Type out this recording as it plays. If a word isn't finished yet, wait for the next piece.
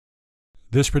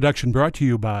This production brought to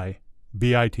you by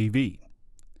BITV,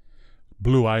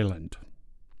 Blue Island.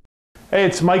 Hey,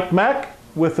 it's Mech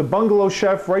with the Bungalow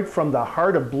Chef right from the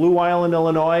heart of Blue Island,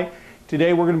 Illinois.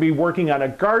 Today we're going to be working on a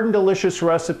garden delicious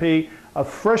recipe of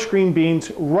fresh green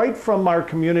beans right from our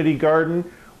community garden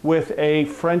with a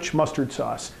French mustard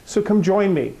sauce. So come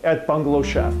join me at Bungalow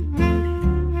Chef.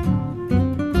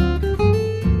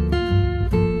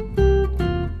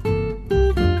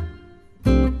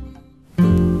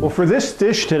 Well, for this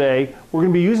dish today, we're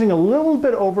going to be using a little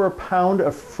bit over a pound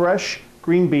of fresh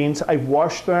green beans. I've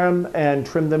washed them and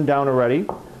trimmed them down already.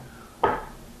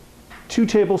 2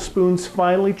 tablespoons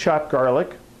finely chopped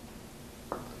garlic.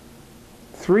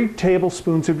 3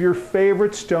 tablespoons of your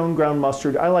favorite stone ground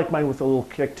mustard. I like mine with a little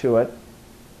kick to it.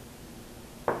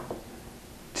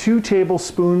 2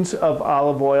 tablespoons of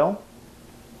olive oil.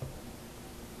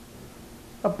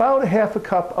 About a half a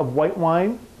cup of white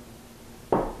wine.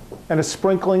 And a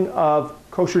sprinkling of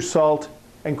kosher salt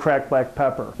and cracked black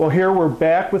pepper. Well, here we're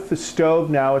back with the stove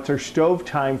now. It's our stove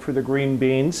time for the green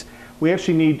beans. We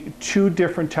actually need 2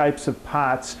 different types of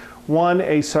pots. One,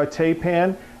 a saute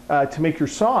pan to make your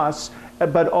sauce,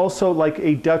 but also like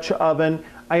a Dutch oven.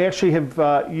 I actually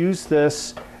have used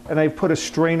this and I put a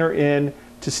strainer in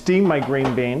to steam my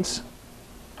green beans.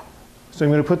 So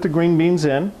I'm going to put the green beans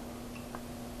in.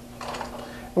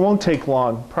 It won't take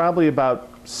long, probably about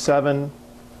 7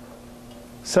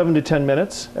 to 10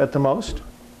 minutes at the most.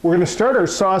 We're going to start our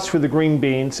sauce for the green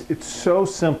beans. It's so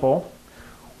simple.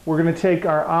 We're going to take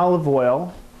our olive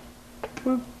oil,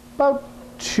 about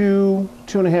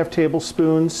 2.5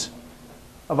 tablespoons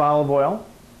of olive oil.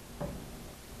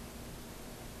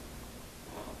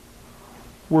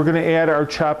 We're going to add our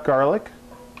chopped garlic.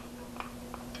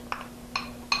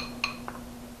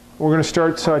 We're going to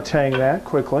start sauteing that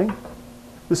quickly.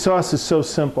 The sauce is so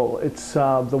simple. It's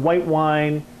the white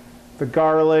wine, the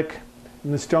garlic,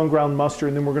 and the stone ground mustard,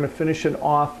 and then we're going to finish it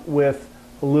off with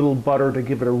a little butter to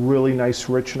give it a really nice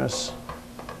richness.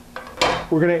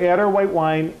 We're going to add our white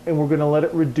wine and we're going to let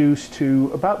it reduce to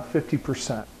about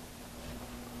 50%.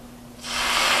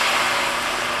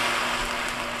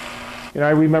 I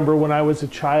remember when I was a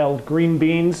child, green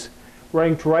beans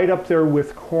ranked right up there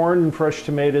with corn and fresh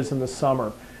tomatoes in the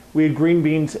summer. We had green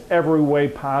beans every way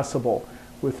possible,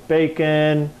 with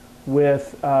bacon,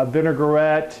 with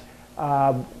vinaigrette,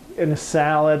 in a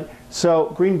salad.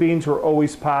 So green beans were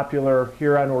always popular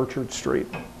here on Orchard Street.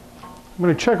 I'm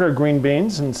going to check our green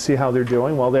beans and see how they're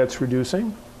doing while that's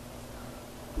reducing.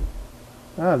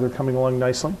 They're coming along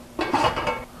nicely.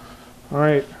 All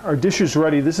right, our dish is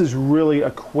ready. This is really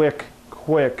a quick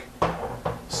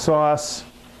sauce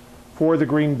for the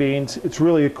green beans. It's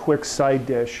really a quick side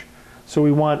dish. So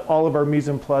we want all of our mise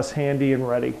en place handy and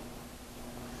ready.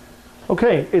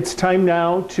 Okay, it's time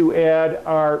now to add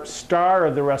our star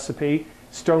of the recipe,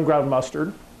 stone ground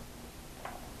mustard.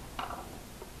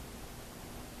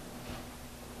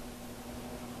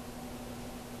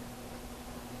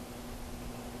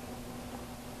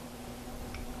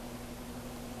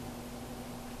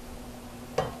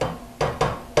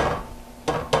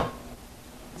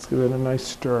 Let's give it a nice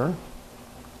stir.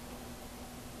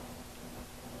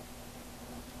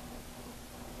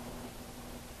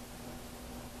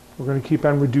 We're going to keep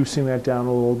on reducing that down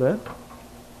a little bit.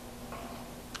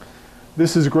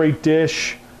 This is a great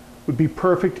dish. Would be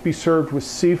perfect to be served with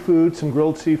seafood, some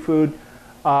grilled seafood.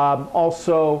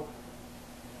 Also,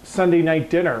 Sunday night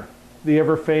dinner, the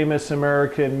ever-famous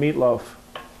American meatloaf.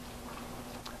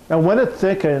 Now when it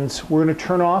thickens, we're going to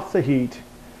turn off the heat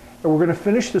and we're going to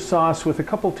finish the sauce with a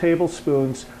couple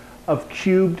tablespoons of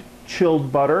cubed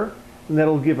chilled butter, and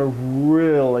that'll give a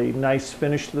really nice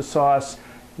finish to the sauce.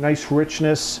 Nice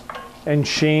richness and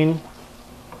sheen.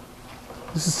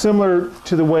 This is similar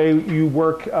to the way you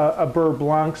work a beurre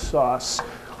blanc sauce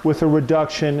with a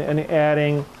reduction and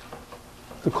adding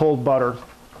the cold butter.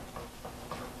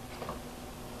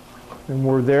 And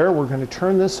we're there. We're going to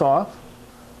turn this off.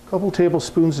 A couple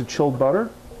tablespoons of chilled butter.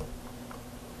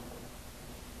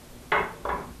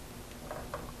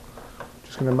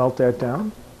 Just going to melt that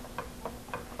down.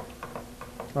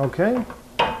 Okay.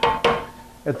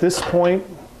 At this point,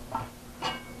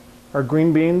 our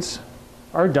green beans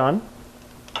are done.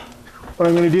 What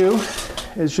I'm going to do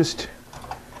is just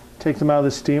take them out of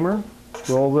the steamer,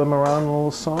 roll them around in a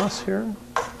little sauce here,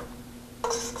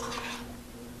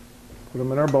 put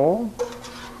them in our bowl.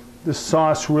 This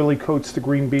sauce really coats the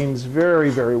green beans very,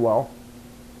 very well.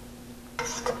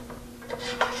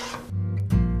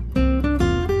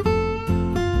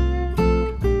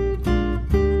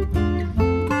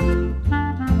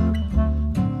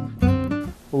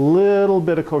 Little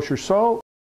bit of kosher salt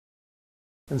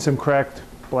and some cracked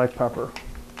black pepper.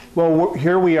 Well,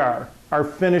 here we are, our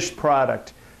finished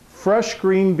product. Fresh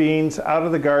green beans out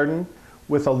of the garden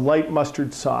with a light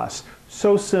mustard sauce.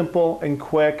 So simple and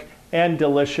quick and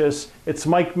delicious. It's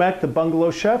Mike Mech, the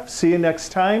Bungalow Chef. See you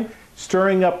next time.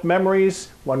 Stirring up memories,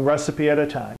 one recipe at a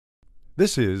time.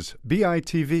 This is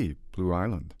BITV, Blue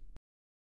Island.